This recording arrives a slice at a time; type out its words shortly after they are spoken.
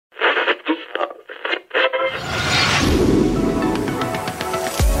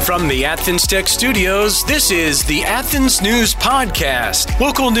From the Athens Tech Studios, this is the Athens News Podcast.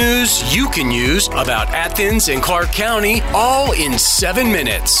 Local news you can use about Athens and Clark County, all in 7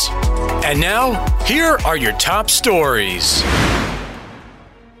 minutes. And now, here are your top stories.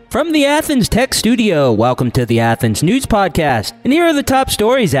 From the Athens Tech Studio, welcome to the Athens News Podcast. And here are the top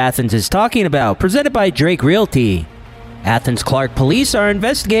stories Athens is talking about, presented by Drake Realty. Athens Clark police are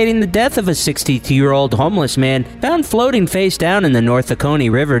investigating the death of a 62-year-old homeless man found floating face down in the North Oconee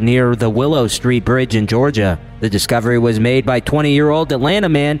River near the Willow Street Bridge in Georgia. The discovery was made by 20-year-old Atlanta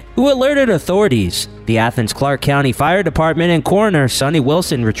man who alerted authorities. The Athens Clark County Fire Department and coroner Sonny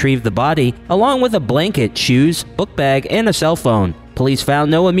Wilson retrieved the body, along with a blanket, shoes, book bag, and a cell phone. Police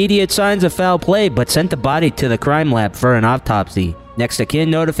found no immediate signs of foul play but sent the body to the crime lab for an autopsy. Next of kin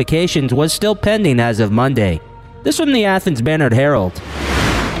notifications was still pending as of Monday. This from the Athens Banner Herald.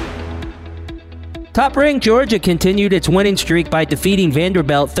 Top-ranked Georgia continued its winning streak by defeating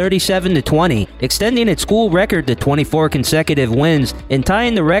Vanderbilt 37-20, extending its school record to 24 consecutive wins and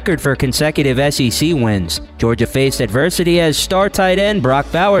tying the record for consecutive SEC wins. Georgia faced adversity as star tight end Brock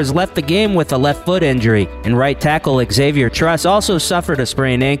Bowers left the game with a left foot injury, and right tackle Xavier Truss also suffered a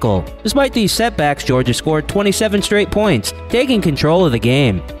sprained ankle. Despite these setbacks, Georgia scored 27 straight points, taking control of the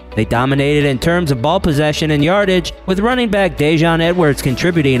game. They dominated in terms of ball possession and yardage, with running back Dejon Edwards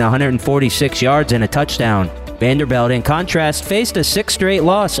contributing 146 yards and a touchdown. Vanderbilt, in contrast, faced a 6th straight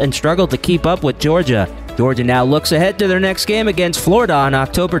loss and struggled to keep up with Georgia. Georgia now looks ahead to their next game against Florida on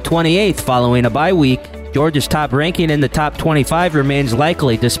October 28th following a bye week. Georgia's top ranking in the top 25 remains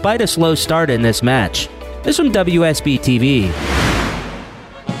likely despite a slow start in this match. This from WSB-TV.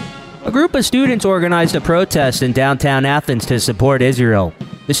 A group of students organized a protest in downtown Athens to support Israel.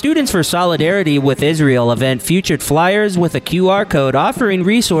 The Students for Solidarity with Israel event featured flyers with a QR code offering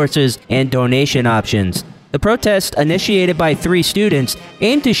resources and donation options. The protest, initiated by 3 students,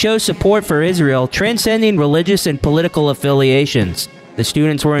 aimed to show support for Israel, transcending religious and political affiliations. The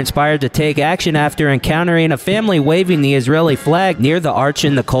students were inspired to take action after encountering a family waving the Israeli flag near the Arch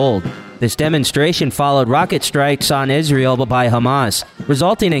in the Cold. This demonstration followed rocket strikes on Israel by Hamas,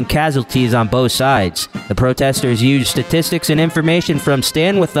 resulting in casualties on both sides. The protesters used statistics and information from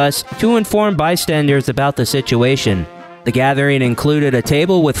Stand With Us to inform bystanders about the situation. The gathering included a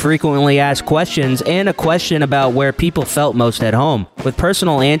table with frequently asked questions and a question about where people felt most at home, with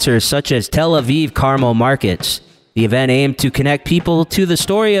personal answers such as Tel Aviv Carmel markets. The event aimed to connect people to the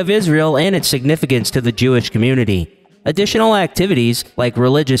story of Israel and its significance to the Jewish community. Additional activities, like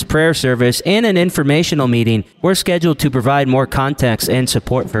religious prayer service and an informational meeting, were scheduled to provide more context and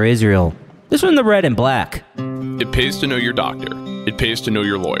support for Israel. This one, the Red and Black. It pays to know your doctor. It pays to know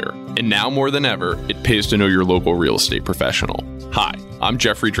your lawyer. And now more than ever, it pays to know your local real estate professional. Hi, I'm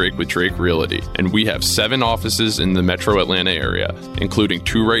Jeffrey Drake with Drake Realty, and we have 7 offices in the metro Atlanta area, including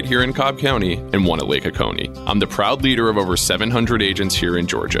 2 right here in Cobb County and 1 at Lake Oconee. I'm the proud leader of over 700 agents here in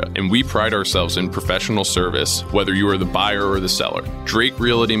Georgia, and we pride ourselves in professional service, whether you are the buyer or the seller. Drake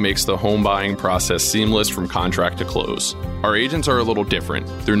Realty makes the home buying process seamless from contract to close. Our agents are a little different.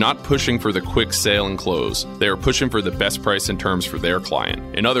 They're not pushing for the quick sale and close. They are pushing for the best price and terms for their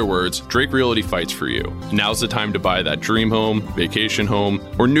client. In other words, Drake Realty fights for you. Now's the time to buy that dream home, vacation home,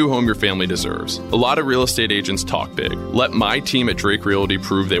 or new home your family deserves. A lot of real estate agents talk big. Let my team at Drake Realty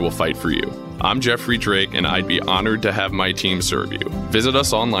prove they will fight for you. I'm Jeffrey Drake, and I'd be honored to have my team serve you. Visit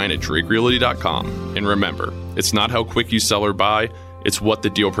us online at drakerealty.com. And remember, it's not how quick you sell or buy, it's what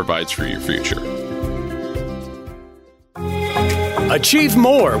the deal provides for your future. Achieve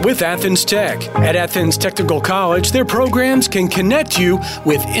more with Athens Tech. At Athens Technical College, their programs can connect you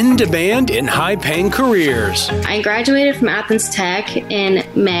with in-demand and high-paying careers. I graduated from Athens Tech in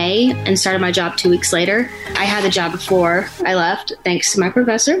May and started my job 2 weeks later. I had the job before I left, thanks to my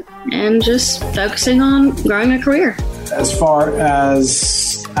professor, and just focusing on growing a career. As far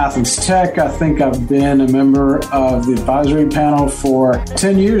as Athens Tech, I think I've been a member of the advisory panel for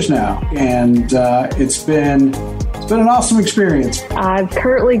 10 years now, and it's been an awesome experience. I'm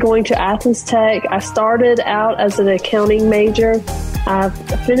currently going to Athens Tech. I started out as an accounting major. I've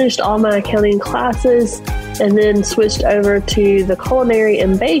finished all my accounting classes and then switched over to the culinary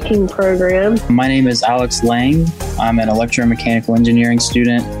and baking program. My name is Alex Lang. I'm an electromechanical engineering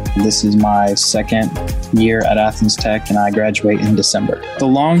student. This is my 2nd year at Athens Tech, and I graduate in December. The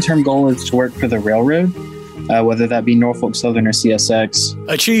long-term goal is to work for the railroad, whether that be Norfolk Southern or CSX.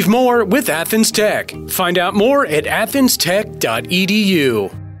 Achieve more with Athens Tech. Find out more at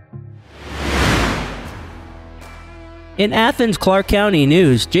athenstech.edu. In Athens Clark County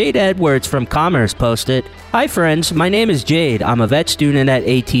news, Jade Edwards from Commerce posted, "Hi friends, my name is Jade. I'm a vet student at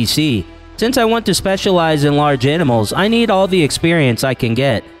ATC. Since I want to specialize in large animals, I need all the experience I can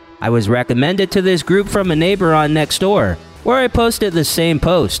get. I was recommended to this group from a neighbor on Nextdoor, where I posted the same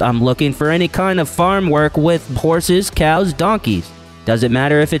post. I'm looking for any kind of farm work with horses, cows, donkeys. Doesn't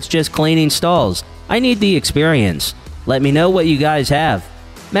matter if it's just cleaning stalls. I need the experience. Let me know what you guys have.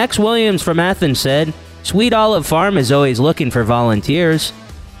 Max Williams from Athens said, Sweet Olive Farm is always looking for volunteers.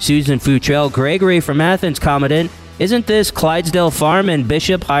 Susan Futrell Gregory from Athens commented, Isn't this Clydesdale Farm and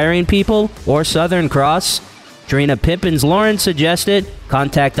Bishop hiring people? Or Southern Cross? Trina Pippins Lawrence suggested,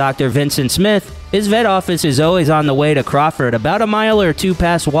 Contact Dr. Vincent Smith. His vet office is always on the way to Crawford, about a mile or two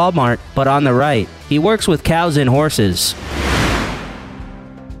past Walmart, but on the right. He works with cows and horses.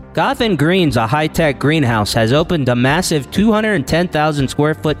 Goth & Greens, a high-tech greenhouse, has opened a massive 210,000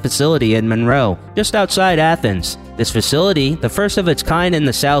 square foot facility in Monroe, just outside Athens. This facility, the first of its kind in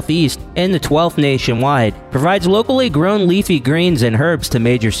the Southeast and the 12th nationwide, provides locally grown leafy greens and herbs to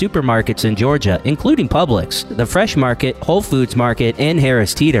major supermarkets in Georgia, including Publix, the Fresh Market, Whole Foods Market, and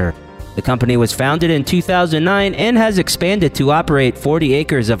Harris Teeter. The company was founded in 2009 and has expanded to operate 40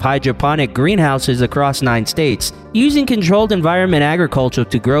 acres of hydroponic greenhouses across 9 states, using controlled environment agriculture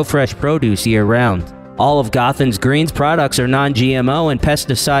to grow fresh produce year-round. All of Goth & Greens products are non-GMO and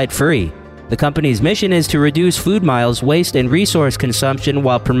pesticide-free. The company's mission is to reduce food miles, waste, and resource consumption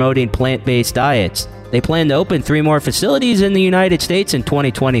while promoting plant-based diets. They plan to open 3 more facilities in the United States in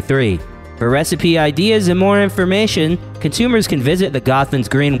 2023. For recipe ideas and more information, consumers can visit the Goth &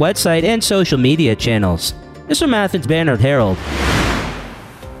 Green website and social media channels. This is from Athens Banner Herald.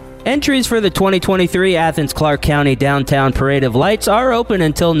 Entries for the 2023 Athens-Clarke County Downtown Parade of Lights are open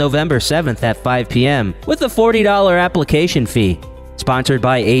until November 7th at 5 p.m. with a $40 application fee. Sponsored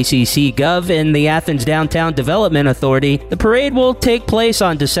by ACC Gov and the Athens Downtown Development Authority, the parade will take place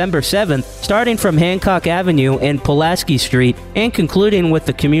on December 7th, starting from Hancock Avenue and Pulaski Street, and concluding with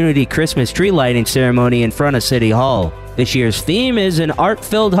the community Christmas tree lighting ceremony in front of City Hall. This year's theme is an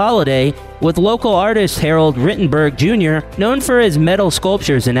art-filled holiday, with local artist Harold Rittenberg Jr., known for his metal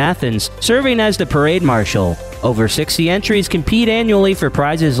sculptures in Athens, serving as the parade marshal. Over 60 entries compete annually for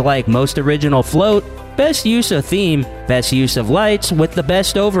prizes like Most Original Float, Best Use of Theme, Best Use of Lights, with the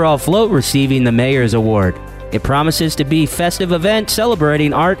Best Overall Float receiving the Mayor's Award. It promises to be a festive event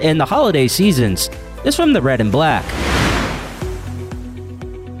celebrating art and the holiday seasons. This from the Red and Black.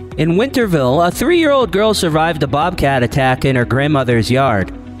 In Winterville, a 3-year-old girl survived a bobcat attack in her grandmother's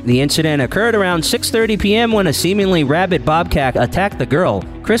yard. The incident occurred around 6:30 p.m. when a seemingly rabid bobcat attacked the girl,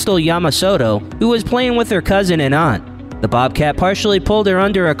 Crystal Yamasoto, who was playing with her cousin and aunt. The bobcat partially pulled her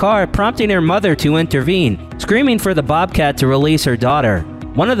under a car, prompting her mother to intervene, screaming for the bobcat to release her daughter.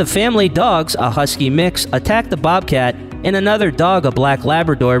 One of the family dogs, a husky mix, attacked the bobcat, and another dog, a black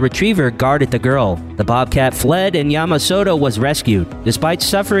Labrador retriever, guarded the girl. The bobcat fled and Yamasoto was rescued. Despite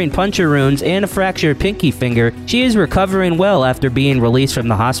suffering puncture wounds and a fractured pinky finger, she is recovering well after being released from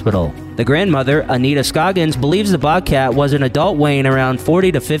the hospital. The grandmother, Anita Scoggins, believes the bobcat was an adult weighing around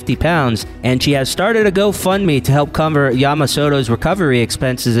 40 to 50 pounds, and she has started a GoFundMe to help cover Yamasoto's recovery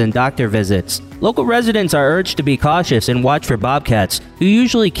expenses and doctor visits. Local residents are urged to be cautious and watch for bobcats, who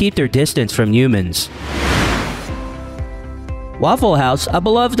usually keep their distance from humans. Waffle House, a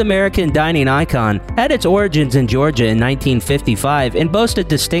beloved American dining icon, had its origins in Georgia in 1955 and boasts a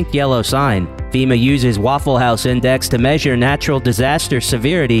distinct yellow sign. FEMA uses Waffle House Index to measure natural disaster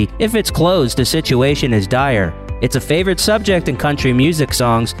severity. If it's closed, the situation is dire. It's a favorite subject in country music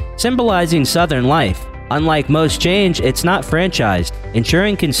songs, symbolizing Southern life. Unlike most chains, it's not franchised,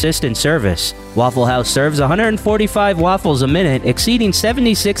 ensuring consistent service. Waffle House serves 145 waffles a minute, exceeding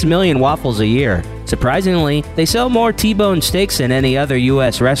 76 million waffles a year. Surprisingly, they sell more T-bone steaks than any other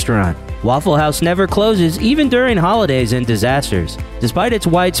U.S. restaurant. Waffle House never closes, even during holidays and disasters. Despite its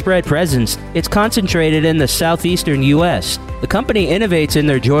widespread presence, it's concentrated in the southeastern U.S. The company innovates in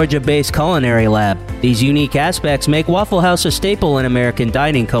their Georgia-based culinary lab. These unique aspects make Waffle House a staple in American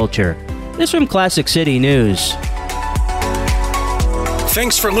dining culture. This from Classic City News.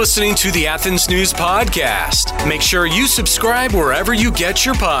 Thanks for listening to the Athens News Podcast. Make sure you subscribe wherever you get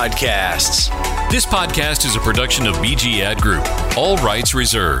your podcasts. This podcast is a production of BG Ad Group. All rights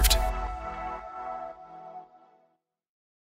reserved.